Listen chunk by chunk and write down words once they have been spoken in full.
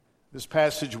This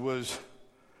passage was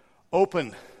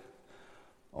open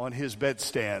on his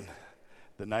bedstand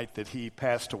the night that he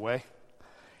passed away.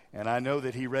 And I know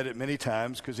that he read it many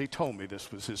times because he told me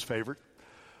this was his favorite.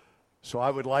 So I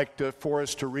would like for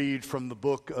us to read from the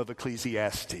book of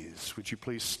Ecclesiastes. Would you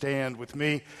please stand with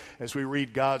me as we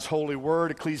read God's holy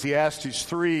word, Ecclesiastes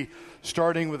 3,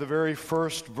 starting with the very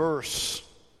first verse.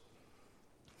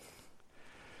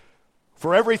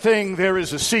 For everything there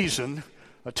is a season,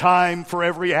 a time for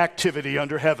every activity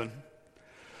under heaven,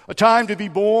 a time to be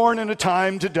born and a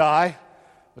time to die,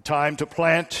 a time to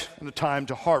plant and a time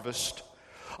to harvest,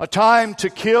 a time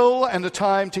to kill and a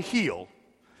time to heal,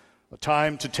 a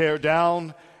time to tear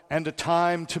down and a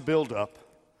time to build up,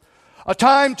 a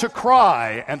time to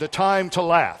cry and a time to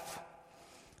laugh,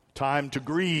 a time to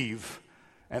grieve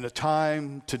and a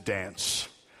time to dance,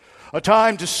 a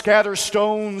time to scatter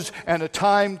stones and a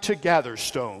time to gather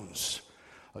stones,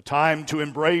 a time to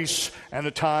embrace and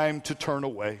a time to turn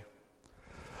away,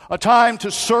 a time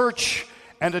to search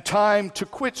and a time to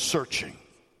quit searching,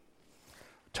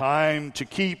 a time to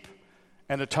keep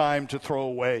and a time to throw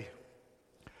away,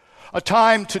 a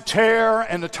time to tear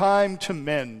and a time to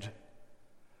mend,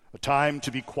 a time to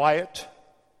be quiet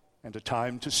and a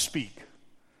time to speak,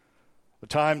 a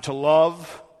time to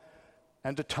love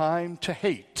and a time to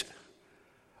hate,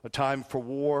 a time for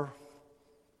war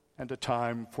and a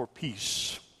time for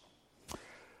peace.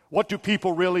 What do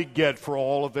people really get for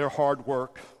all of their hard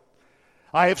work?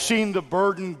 I have seen the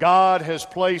burden God has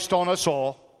placed on us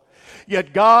all,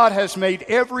 yet God has made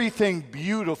everything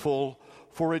beautiful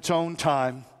for its own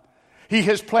time. He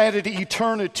has planted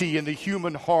eternity in the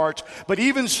human heart, but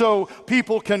even so,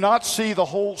 people cannot see the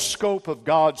whole scope of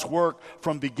God's work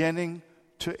from beginning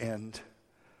to end.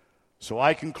 So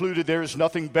I concluded there is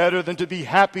nothing better than to be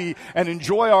happy and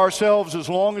enjoy ourselves as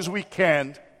long as we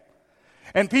can.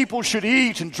 And people should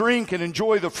eat and drink and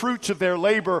enjoy the fruits of their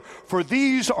labor, for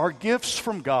these are gifts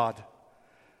from God.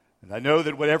 And I know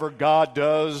that whatever God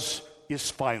does is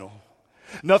final.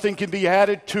 Nothing can be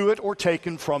added to it or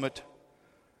taken from it.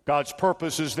 God's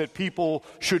purpose is that people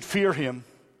should fear Him.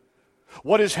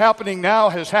 What is happening now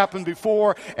has happened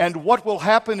before, and what will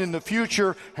happen in the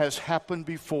future has happened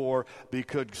before,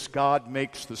 because God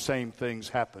makes the same things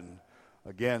happen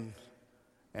again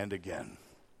and again.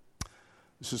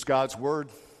 This is God's word,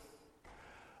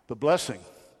 the blessing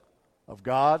of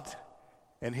God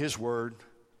and His word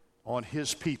on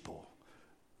His people.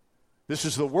 This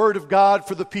is the word of God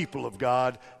for the people of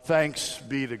God. Thanks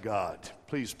be to God.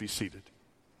 Please be seated.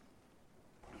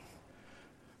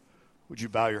 Would you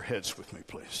bow your heads with me,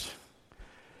 please?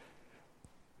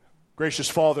 Gracious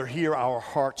Father, hear our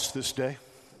hearts this day.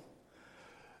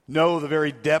 Know the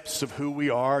very depths of who we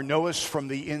are. Know us from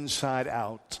the inside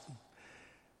out.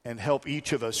 And help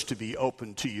each of us to be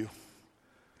open to You.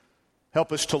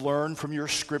 Help us to learn from Your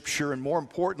Scripture, and more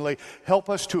importantly,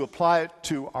 help us to apply it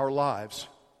to our lives.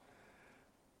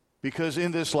 Because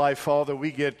in this life, Father, we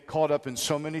get caught up in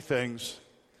so many things,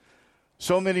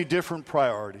 so many different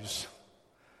priorities.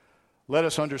 Let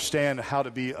us understand how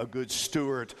to be a good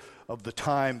steward of the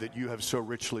time that You have so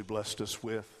richly blessed us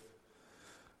with.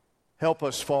 Help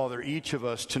us, Father, each of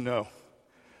us to know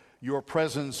Your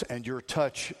presence and Your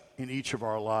touch in each of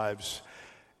our lives,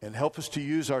 and help us to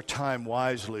use our time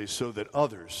wisely so that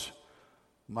others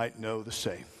might know the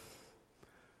same.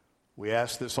 We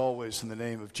ask this always in the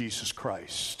name of Jesus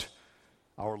Christ,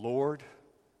 our Lord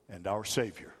and our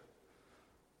Savior.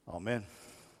 Amen.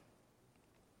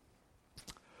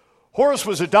 Horace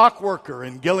was a dock worker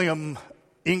in Gillingham,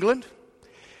 England,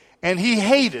 and he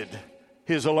hated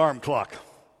his alarm clock.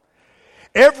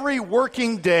 Every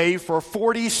working day for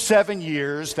 47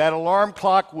 years, that alarm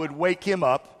clock would wake him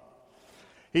up.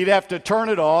 He'd have to turn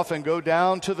it off and go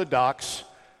down to the docks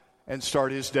and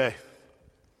start his day.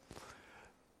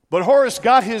 But Horace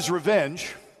got his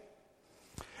revenge.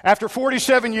 After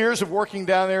 47 years of working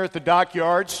down there at the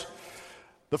dockyards,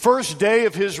 the first day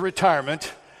of his retirement,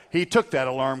 he took that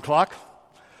alarm clock,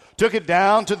 took it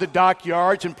down to the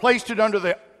dockyards and placed it under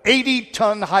the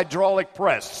 80-ton hydraulic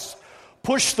press,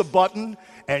 pushed the button,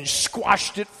 and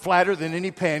squashed it flatter than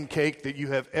any pancake that you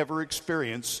have ever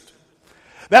experienced.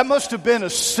 That must have been a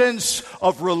sense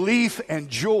of relief and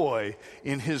joy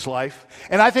in his life.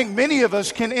 And I think many of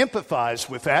us can empathize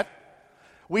with that.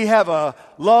 We have a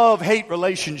love-hate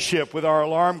relationship with our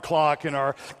alarm clock and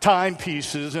our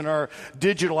timepieces and our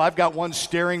digital. I've got one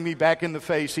staring me back in the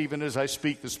face even as I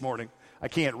speak this morning. I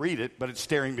can't read it, but it's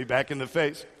staring me back in the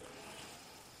face.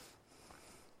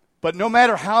 But no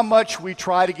matter how much we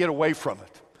try to get away from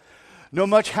it, no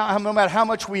matter how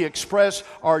much we express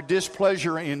our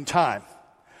displeasure in time,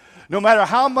 no matter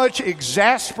how much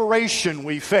exasperation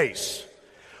we face,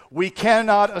 We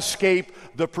cannot escape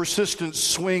the persistent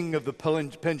swing of the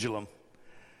pendulum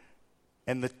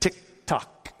and the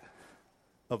tick-tock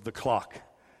of the clock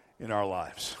in our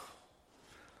lives.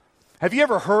 Have you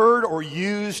ever heard or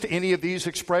used any of these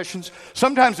expressions?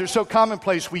 Sometimes they're so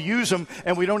commonplace we use them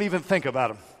and we don't even think about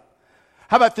them.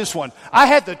 How about this one? I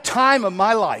had the time of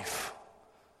my life.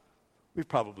 We've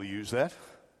probably used that.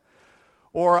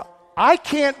 Or, I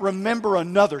can't remember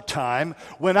another time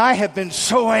when I have been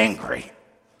so angry,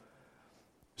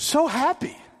 so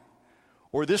happy.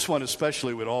 Or this one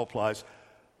especially with all applies.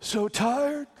 So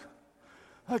tired,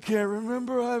 I can't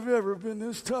remember I've ever been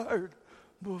this tired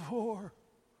before.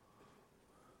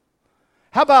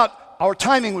 How about our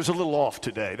timing was a little off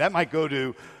today? That might go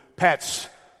to Pat's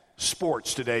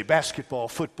sports today, basketball,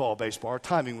 football, baseball. Our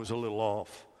timing was a little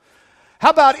off.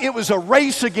 How about it was a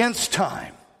race against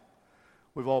time?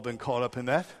 We've all been caught up in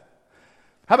that.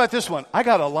 How about this one? I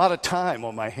got a lot of time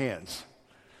on my hands.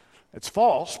 It's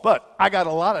false, but I got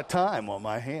a lot of time on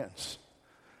my hands.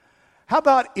 How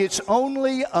about it's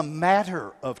only a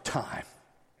matter of time?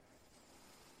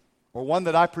 Or one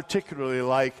that I particularly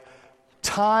like,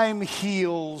 time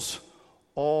heals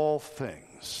all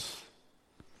things.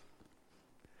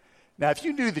 Now, if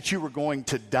you knew that you were going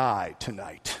to die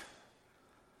tonight,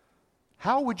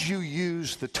 how would you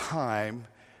use the time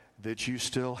that you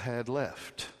still had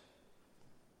left?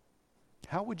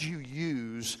 How would you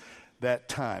use that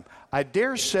time? I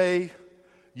dare say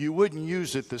you wouldn't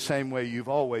use it the same way you've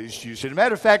always used it. As a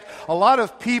matter of fact, a lot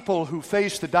of people who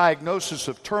face the diagnosis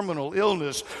of terminal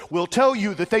illness will tell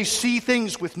you that they see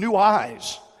things with new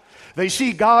eyes. They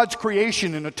see God's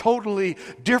creation in a totally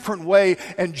different way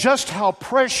and just how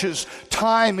precious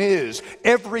time is,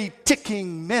 every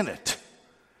ticking minute.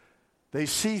 They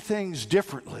see things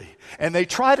differently, and they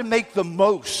try to make the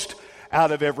most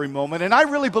out of every moment. And I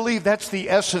really believe that's the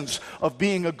essence of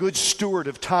being a good steward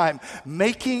of time,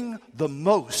 making the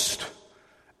most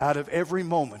out of every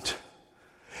moment.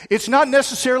 It's not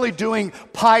necessarily doing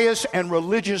pious and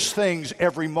religious things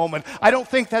every moment. I don't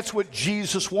think that's what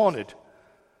Jesus wanted.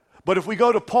 But if we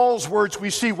go to Paul's words,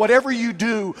 we see whatever you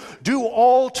do, do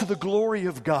all to the glory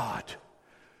of God.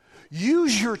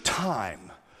 Use your time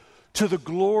to the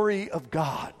glory of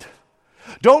God.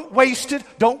 Don't waste it.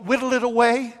 Don't whittle it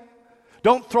away.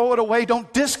 Don't throw it away.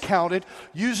 Don't discount it.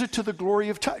 Use it to the glory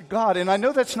of God. And I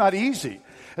know that's not easy.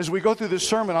 As we go through this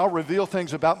sermon, I'll reveal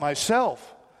things about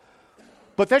myself.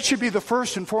 But that should be the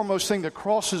first and foremost thing that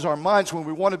crosses our minds when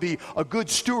we want to be a good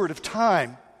steward of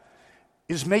time,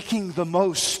 is making the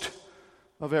most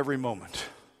of every moment.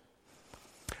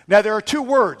 Now, there are two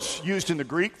words used in the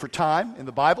Greek for time in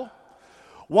the Bible.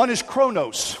 One is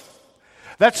chronos.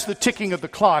 That's the ticking of the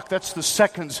clock. That's the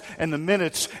seconds and the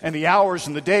minutes and the hours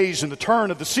and the days and the turn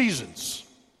of the seasons.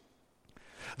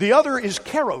 The other is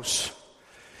kairos.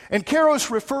 And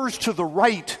kairos refers to the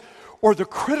right or the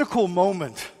critical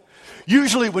moment.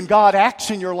 Usually when God acts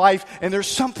in your life and there's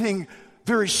something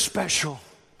very special,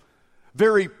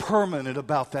 very permanent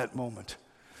about that moment.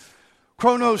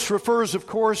 Chronos refers, of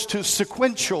course, to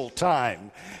sequential time,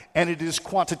 and it is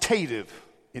quantitative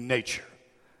in nature.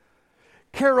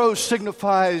 Kairos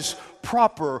signifies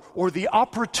proper or the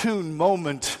opportune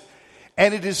moment,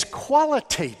 and it is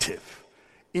qualitative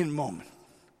in moment.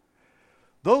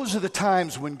 Those are the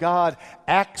times when God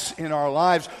acts in our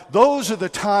lives. Those are the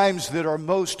times that are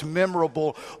most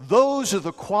memorable. Those are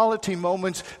the quality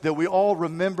moments that we all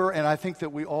remember and I think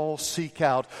that we all seek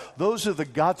out. Those are the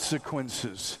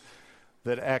consequences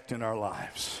that act in our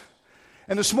lives.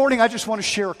 And this morning I just want to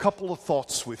share a couple of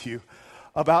thoughts with you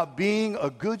about being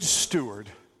a good steward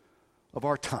of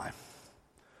our time.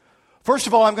 First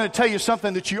of all, I'm going to tell you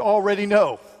something that you already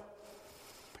know.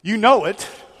 You know it.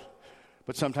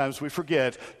 But sometimes we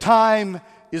forget. Time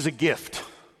is a gift.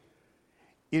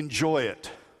 Enjoy it.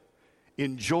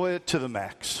 Enjoy it to the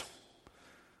max.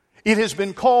 It has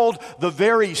been called the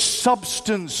very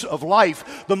substance of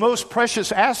life, the most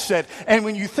precious asset. And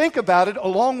when you think about it,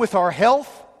 along with our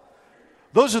health,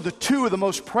 those are the two of the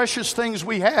most precious things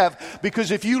we have.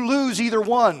 Because if you lose either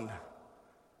one,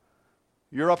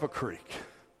 you're up a creek.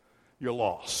 You're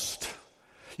lost.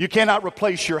 You cannot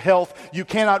replace your health. You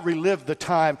cannot relive the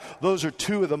time. Those are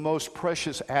two of the most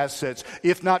precious assets,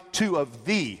 if not two of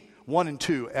the 1 and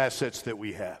 2 assets that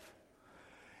we have.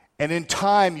 And in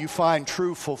time, you find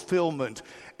true fulfillment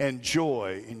and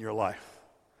joy in your life.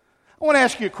 I want to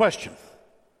ask you a question.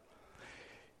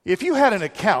 If you had an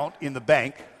account in the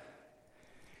bank,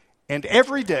 and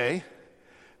every day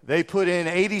they put in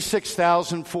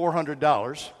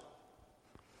 $86,400,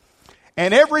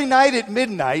 and every night at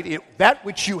midnight, that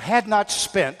which you had not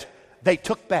spent, they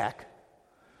took back,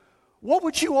 what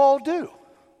would you all do?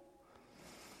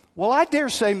 Well, I dare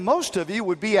say most of you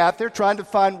would be out there trying to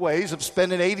find ways of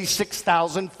spending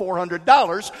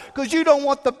 $86,400 because you don't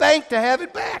want the bank to have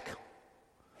it back.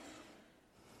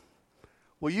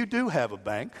 Well, you do have a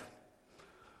bank.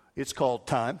 It's called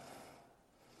time.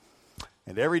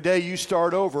 And every day you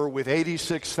start over with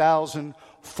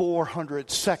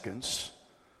 86,400 seconds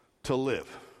to live.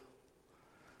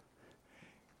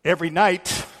 Every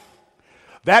night,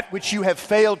 that which you have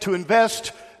failed to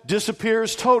invest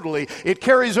disappears totally. It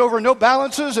carries over no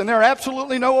balances, and there are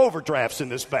absolutely no overdrafts in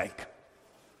this bank.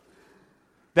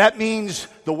 That means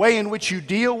the way in which you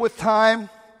deal with time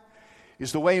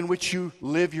is the way in which you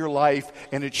live your life,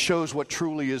 and it shows what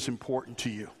truly is important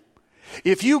to you.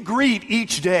 If you greet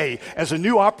each day as a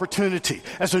new opportunity,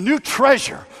 as a new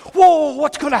treasure, whoa,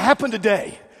 what's going to happen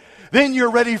today? Then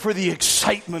you're ready for the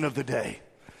excitement of the day.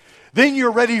 Then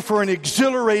you're ready for an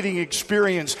exhilarating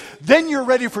experience. Then you're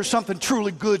ready for something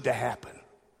truly good to happen.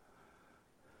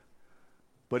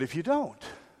 But if you don't,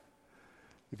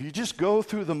 if you just go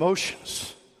through the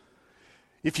motions,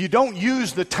 if you don't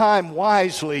use the time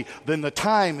wisely, then the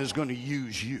time is going to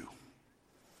use you.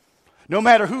 No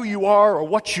matter who you are or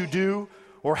what you do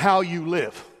or how you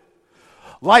live,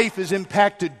 life is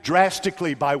impacted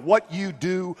drastically by what you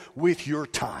do with your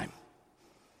time.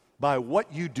 By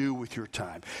what you do with your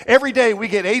time. Every day we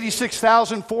get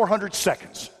 86,400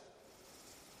 seconds.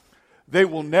 They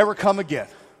will never come again.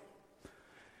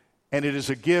 And it is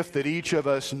a gift that each of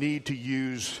us need to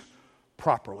use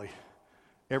properly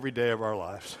every day of our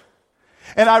lives.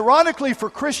 And ironically for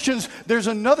Christians, there's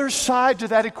another side to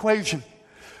that equation.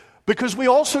 Because we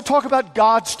also talk about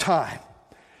God's time,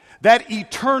 that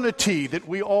eternity that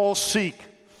we all seek.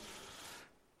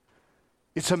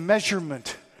 It's a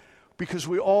measurement because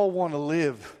we all want to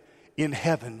live in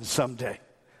heaven someday.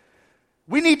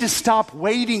 We need to stop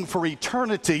waiting for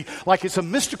eternity like it's a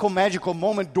mystical, magical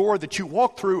moment door that you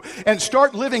walk through and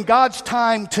start living God's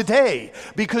time today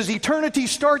because eternity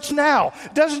starts now.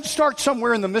 It doesn't start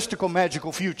somewhere in the mystical,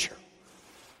 magical future.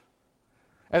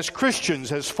 As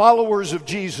Christians, as followers of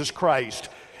Jesus Christ,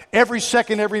 every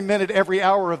second, every minute, every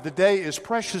hour of the day is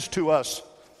precious to us.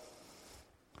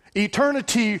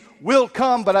 Eternity will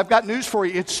come, but I've got news for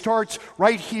you. It starts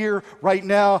right here, right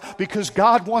now, because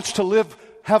God wants to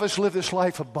have us live this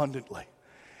life abundantly.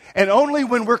 And only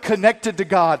when we're connected to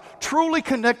God, truly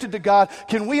connected to God,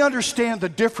 can we understand the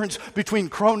difference between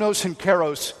chronos and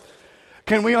kairos.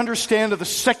 Can we understand the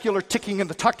secular ticking and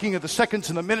the tucking of the seconds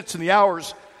and the minutes and the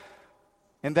hours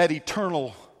and that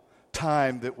eternal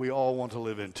time that we all want to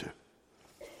live into.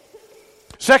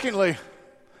 Secondly,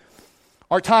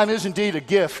 our time is indeed a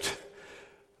gift,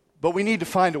 but we need to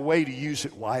find a way to use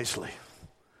it wisely.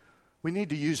 We need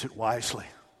to use it wisely.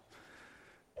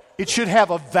 It should have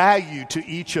a value to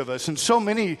each of us, and so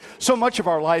much of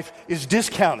our life is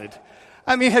discounted.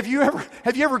 I mean, have you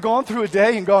ever gone through a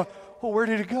day and gone, well, where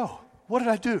did it go? What did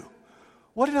I do?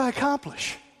 What did I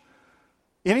accomplish?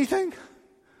 Anything?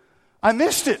 I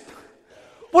missed it.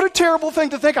 What a terrible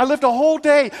thing to think. I lived a whole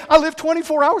day. I lived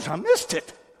 24 hours. I missed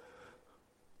it.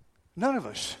 None of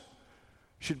us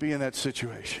should be in that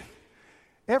situation.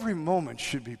 Every moment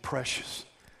should be precious.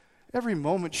 Every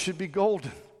moment should be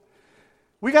golden.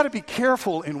 We got to be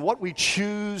careful in what we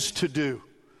choose to do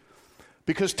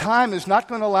because time is not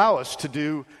going to allow us to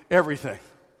do everything.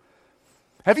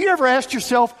 Have you ever asked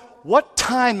yourself, what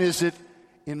time is it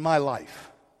in my life?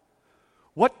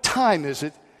 What time is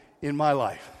it in my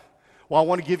life? Well, I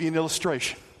want to give you an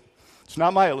illustration. It's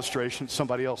not my illustration, it's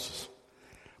somebody else's.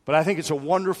 But I think it's a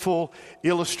wonderful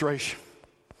illustration.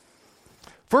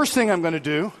 First thing I'm going to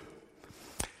do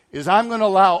is I'm going to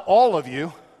allow all of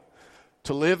you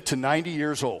to live to 90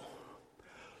 years old.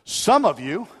 Some of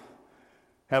you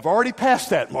have already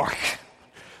passed that mark.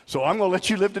 So I'm going to let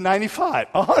you live to 95,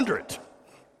 100.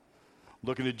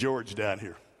 Looking at George down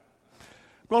here.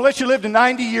 I'm going to let you live to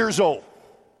 90 years old.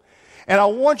 And I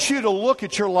want you to look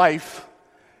at your life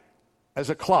as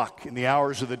a clock in the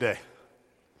hours of the day.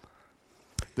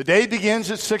 The day begins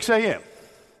at 6 a.m.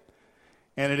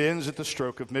 and it ends at the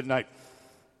stroke of midnight.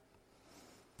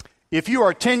 If you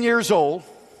are 10 years old,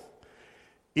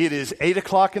 it is 8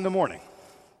 o'clock in the morning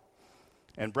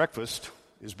and breakfast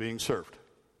is being served.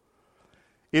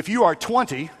 If you are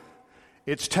 20,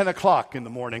 it's 10 o'clock in the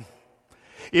morning.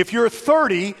 If you're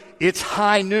 30, it's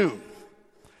high noon.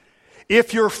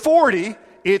 If you're 40,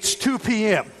 it's 2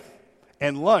 p.m.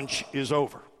 and lunch is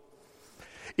over.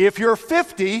 If you're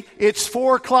 50, it's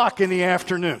 4 o'clock in the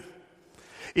afternoon.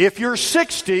 If you're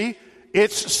 60,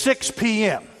 it's 6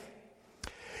 p.m.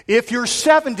 If you're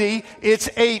 70, it's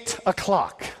 8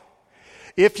 o'clock.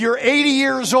 If you're 80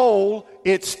 years old,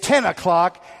 it's 10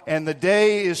 o'clock and the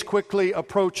day is quickly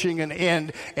approaching an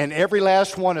end, and every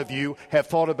last one of you have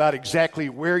thought about exactly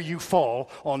where you fall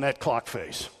on that clock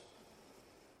face.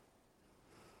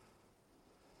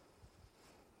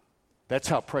 That's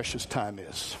how precious time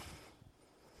is.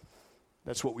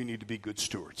 That's what we need to be good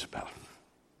stewards about.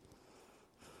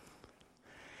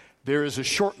 There is a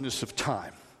shortness of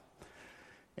time,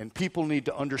 and people need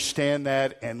to understand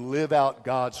that and live out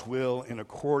God's will in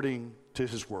according to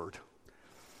His Word.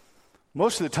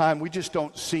 Most of the time, we just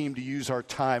don't seem to use our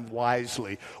time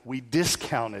wisely. We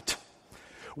discount it.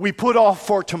 We put off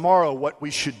for tomorrow what we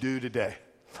should do today.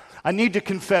 I need to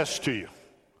confess to you,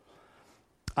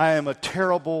 I am a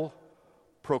terrible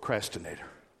procrastinator.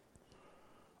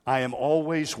 I am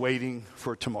always waiting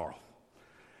for tomorrow.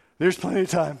 There's plenty of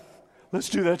time. Let's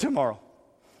do that tomorrow.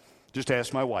 Just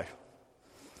ask my wife.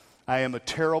 I am a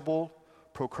terrible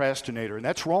procrastinator, and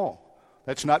that's wrong.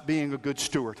 That's not being a good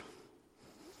steward.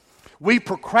 We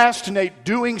procrastinate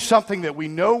doing something that we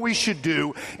know we should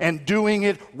do and doing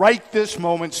it right this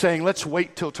moment, saying, let's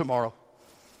wait till tomorrow.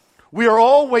 We are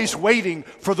always waiting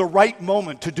for the right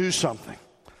moment to do something.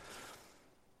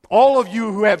 All of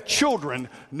you who have children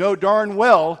know darn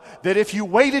well that if you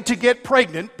waited to get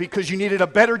pregnant because you needed a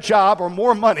better job or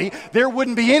more money, there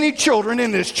wouldn't be any children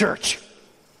in this church.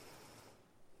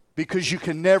 Because you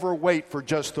can never wait for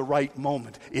just the right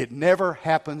moment. It never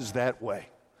happens that way.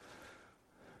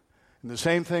 And the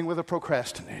same thing with a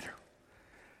procrastinator.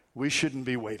 We shouldn't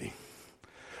be waiting.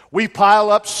 We pile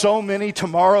up so many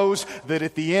tomorrows that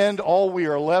at the end all we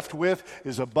are left with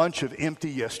is a bunch of empty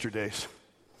yesterdays.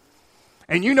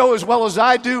 And you know as well as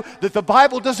I do that the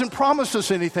Bible doesn't promise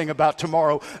us anything about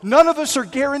tomorrow. None of us are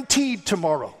guaranteed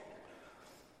tomorrow.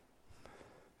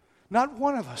 Not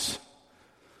one of us.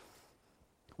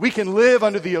 We can live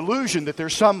under the illusion that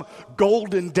there's some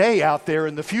golden day out there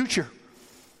in the future,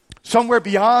 somewhere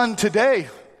beyond today.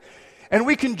 And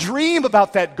we can dream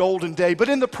about that golden day, but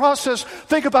in the process,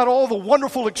 think about all the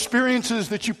wonderful experiences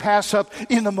that you pass up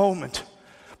in the moment.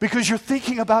 Because you're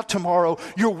thinking about tomorrow,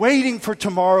 you're waiting for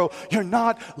tomorrow, you're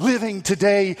not living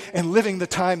today and living the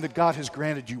time that God has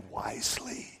granted you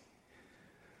wisely.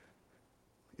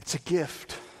 It's a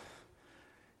gift,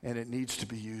 and it needs to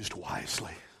be used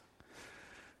wisely.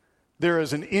 There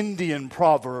is an Indian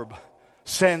proverb,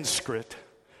 Sanskrit,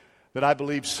 that I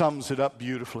believe sums it up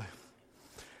beautifully.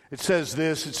 It says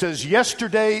this, it says,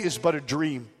 yesterday is but a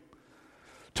dream.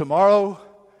 Tomorrow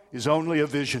is only a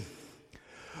vision.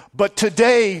 But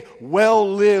today,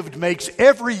 well lived, makes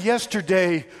every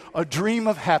yesterday a dream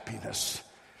of happiness,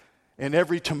 and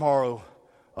every tomorrow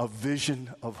a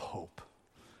vision of hope.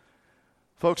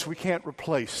 Folks, we can't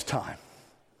replace time.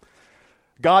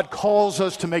 God calls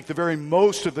us to make the very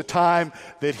most of the time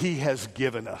that He has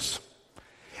given us.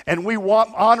 And we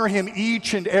honor Him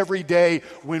each and every day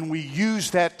when we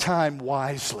use that time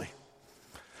wisely.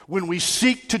 When we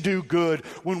seek to do good,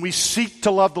 when we seek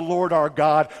to love the Lord our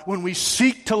God, when we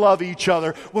seek to love each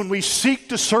other, when we seek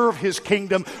to serve His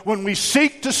kingdom, when we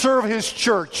seek to serve His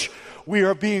church, we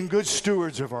are being good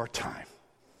stewards of our time.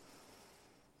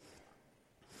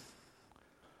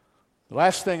 The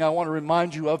last thing I want to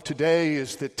remind you of today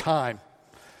is that time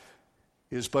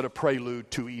is but a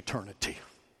prelude to eternity.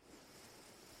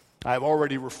 I've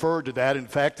already referred to that, in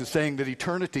fact, to saying that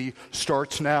eternity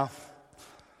starts now.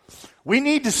 We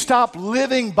need to stop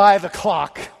living by the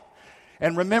clock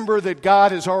and remember that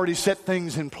God has already set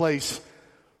things in place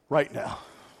right now.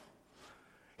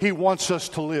 He wants us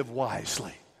to live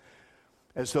wisely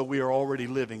as though we are already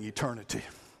living eternity.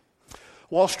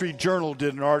 Wall Street Journal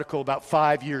did an article about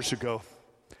 5 years ago.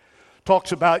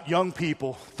 Talks about young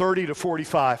people, 30 to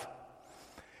 45,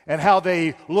 and how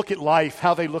they look at life,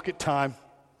 how they look at time.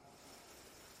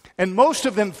 And most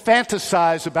of them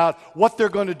fantasize about what they're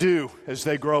going to do as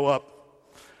they grow up.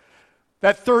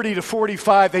 That 30 to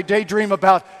 45, they daydream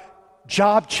about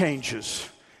job changes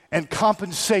and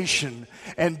compensation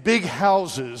and big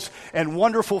houses and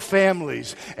wonderful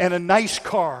families and a nice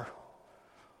car.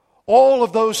 All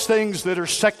of those things that are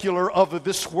secular of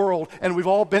this world, and we've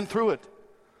all been through it.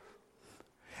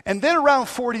 And then around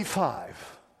 45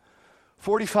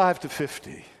 to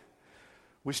 50,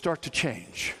 we start to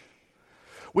change.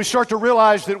 We start to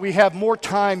realize that we have more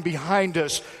time behind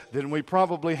us than we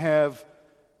probably have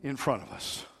in front of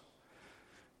us.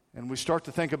 And we start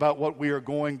to think about what we are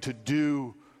going to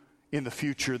do in the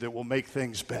future that will make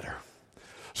things better.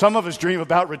 Some of us dream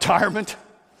about retirement,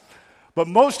 but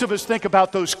most of us think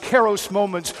about those kairos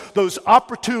moments, those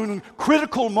opportune,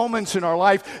 critical moments in our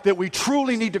life that we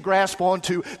truly need to grasp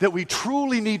onto, that we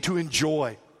truly need to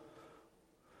enjoy.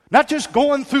 Not just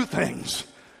going through things,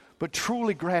 but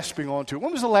truly grasping onto.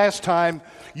 When was the last time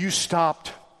you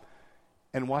stopped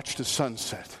and watched a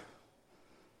sunset?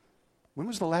 When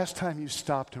was the last time you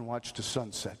stopped and watched a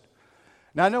sunset?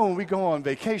 Now, I know when we go on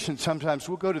vacation, sometimes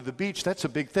we'll go to the beach. That's a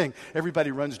big thing. Everybody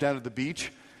runs down to the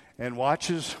beach and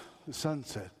watches the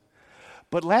sunset.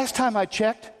 But last time I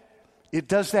checked, it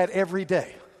does that every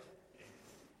day.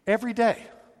 Every day.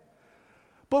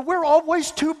 But we're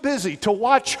always too busy to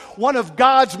watch one of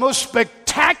God's most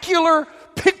spectacular,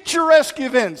 picturesque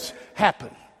events happen.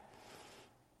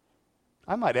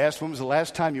 I might ask, when was the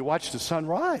last time you watched the sun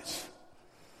rise?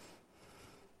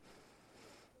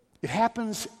 It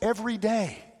happens every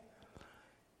day.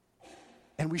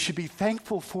 And we should be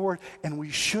thankful for it, and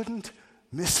we shouldn't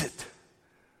miss it.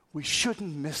 We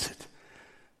shouldn't miss it.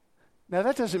 Now,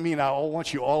 that doesn't mean I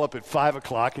want you all up at 5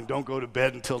 o'clock and don't go to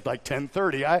bed until like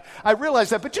 10:30. I realize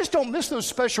that, but just don't miss those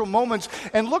special moments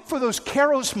and look for those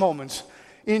kairos moments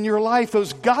in your life,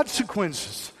 those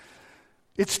consequences.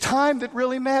 It's time that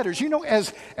really matters. You know,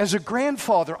 as a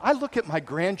grandfather, I look at my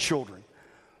grandchildren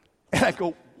and I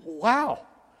go, wow,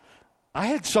 I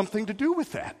had something to do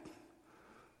with that.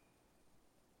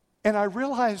 And I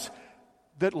realize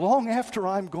that long after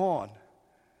I'm gone,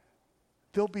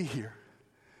 they'll be here.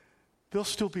 They'll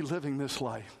still be living this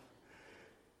life.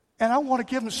 And I want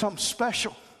to give them something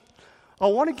special. I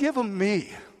want to give them me.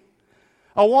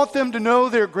 I want them to know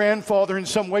their grandfather in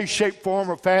some way, shape, form,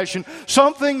 or fashion,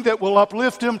 something that will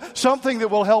uplift him, something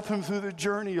that will help him through the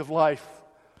journey of life.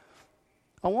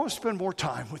 I want to spend more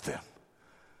time with them.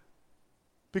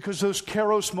 Because those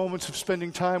kairos moments of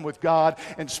spending time with God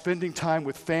and spending time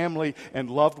with family and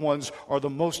loved ones are the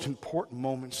most important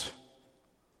moments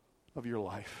of your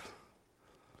life.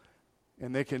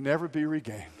 And they can never be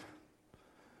regained.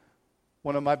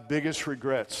 One of my biggest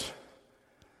regrets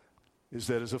is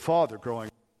that as a father growing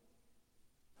up,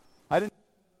 I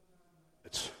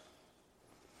didn't.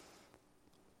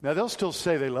 Now, they'll still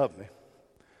say they love me,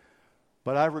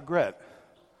 but I regret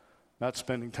not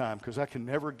spending time because I can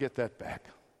never get that back.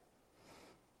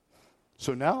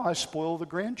 So now I spoil the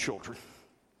grandchildren,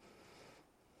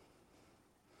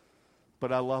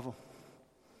 but I love them.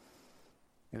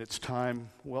 And it's time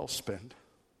well spent.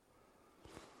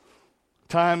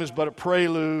 Time is but a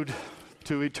prelude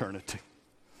to eternity.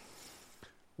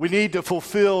 We need to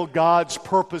fulfill God's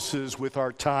purposes with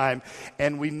our time,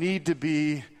 and we need to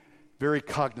be very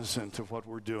cognizant of what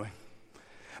we're doing.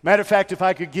 Matter of fact, if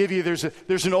I could give you,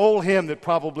 there's an old hymn that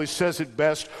probably says it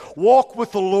best. Walk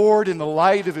with the Lord in the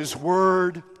light of His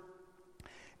Word,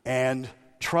 and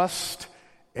trust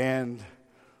and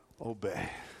obey.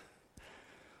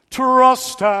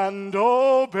 Trust and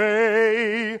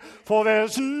obey, for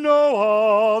there's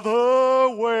no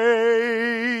other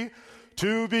way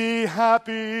to be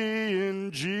happy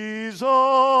in Jesus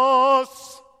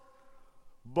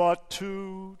but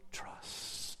to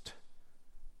trust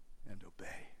and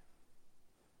obey.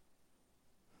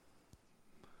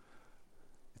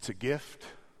 It's a gift.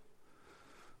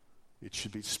 It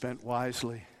should be spent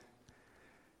wisely,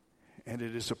 and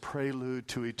it is a prelude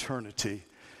to eternity.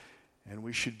 And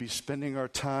we should be spending our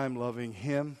time loving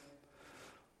Him,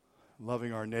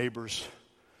 loving our neighbors,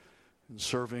 and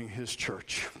serving His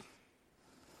church.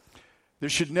 There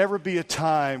should never be a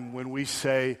time when we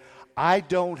say, I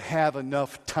don't have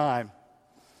enough time.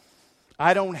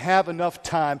 I don't have enough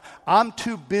time. I'm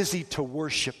too busy to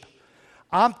worship.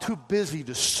 I'm too busy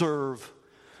to serve.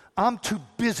 I'm too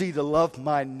busy to love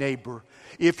my neighbor.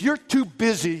 If you're too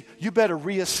busy, you better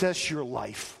reassess your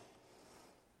life.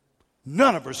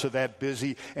 None of us are that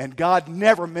busy, and God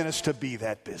never meant us to be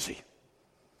that busy.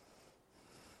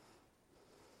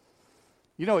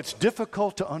 You know, it's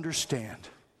difficult to understand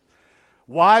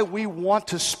why we want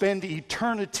to spend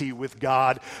eternity with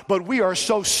God, but we are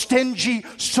so stingy,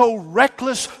 so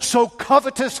reckless, so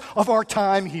covetous of our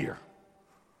time here.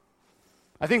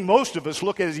 I think most of us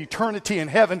look at eternity in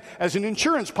heaven as an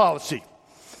insurance policy.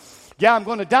 Yeah, I'm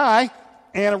going to die,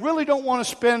 and I really don't want to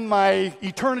spend my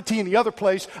eternity in the other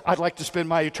place. I'd like to spend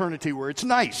my eternity where it's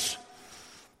nice.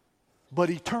 But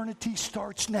eternity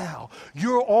starts now.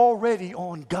 You're already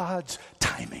on God's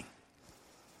timing.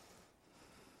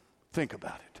 Think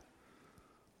about it.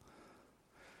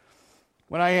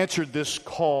 When I answered this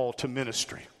call to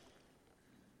ministry,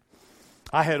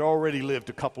 I had already lived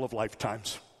a couple of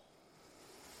lifetimes.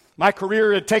 My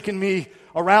career had taken me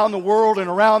around the world and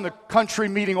around the country,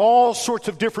 meeting all sorts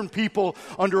of different people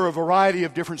under a variety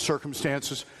of different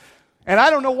circumstances. And I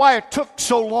don't know why it took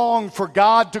so long for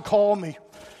God to call me.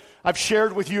 I've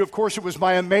shared with you, of course, it was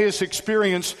my Emmaus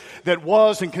experience that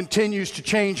was and continues to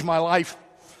change my life.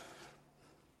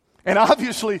 And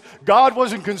obviously, God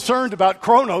wasn't concerned about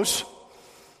Chronos.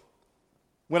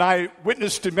 When I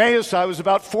witnessed Emmaus, I was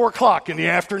about 4 o'clock in the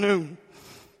afternoon.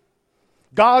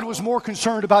 God was more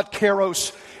concerned about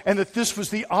Kairos and that this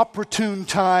was the opportune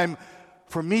time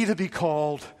for me to be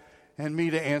called and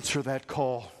me to answer that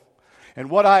call. And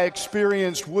what I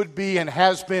experienced would be and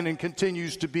has been and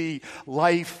continues to be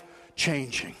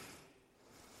life-changing.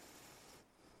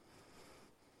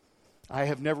 I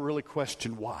have never really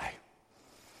questioned why.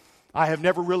 I have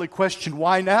never really questioned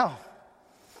why now.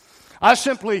 I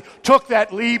simply took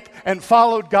that leap and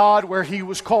followed God where He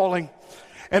was calling.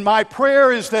 And my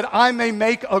prayer is that I may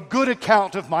make a good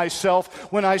account of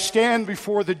myself when I stand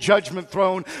before the judgment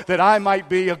throne, that I might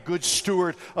be a good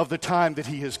steward of the time that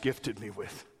He has gifted me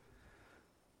with.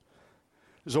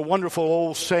 There's a wonderful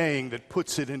old saying that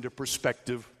puts it into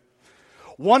perspective.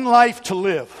 One life to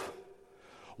live,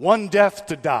 one death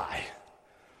to die,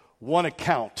 one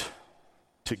account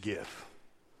to give.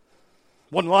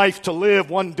 One life to live,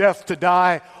 one death to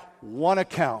die, one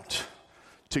account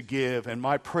to give. And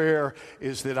my prayer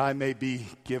is that I may be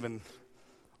given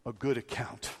a good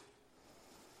account.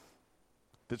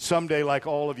 That someday, like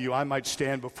all of you, I might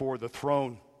stand before the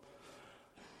throne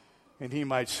and He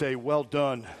might say, "Well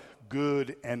done,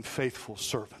 good and faithful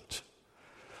servant."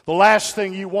 The last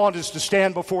thing you want is to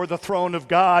stand before the throne of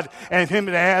God and Him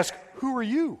to ask, "Who are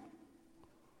you?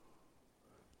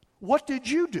 What did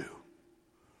you do?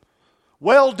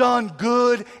 Well done,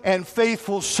 good and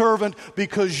faithful servant,"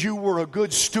 because you were a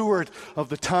good steward of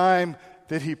the time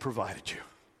that He provided you.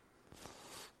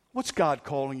 What's God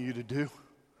calling you to do?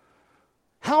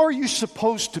 How are you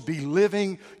supposed to be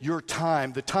living your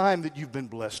time, the time that you've been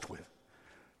blessed with?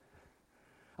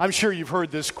 I'm sure you've heard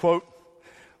this quote,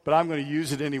 but I'm going to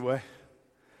use it anyway.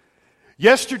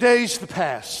 Yesterday's the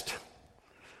past.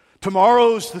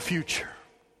 Tomorrow's the future.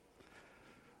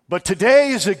 But today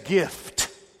is a gift.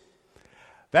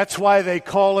 That's why they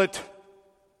call it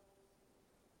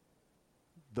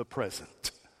the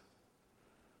present.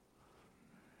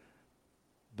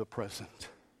 The present.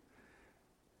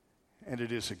 And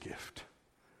it is a gift.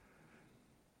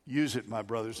 Use it, my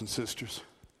brothers and sisters,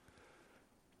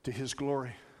 to His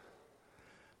glory.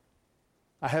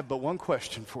 I have but one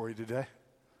question for you today.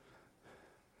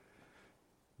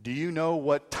 Do you know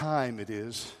what time it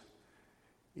is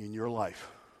in your life?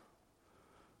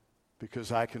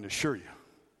 Because I can assure you,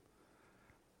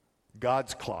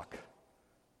 God's clock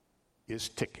is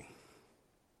ticking.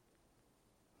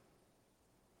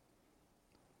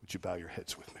 Would you bow your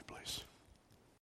heads with me, please?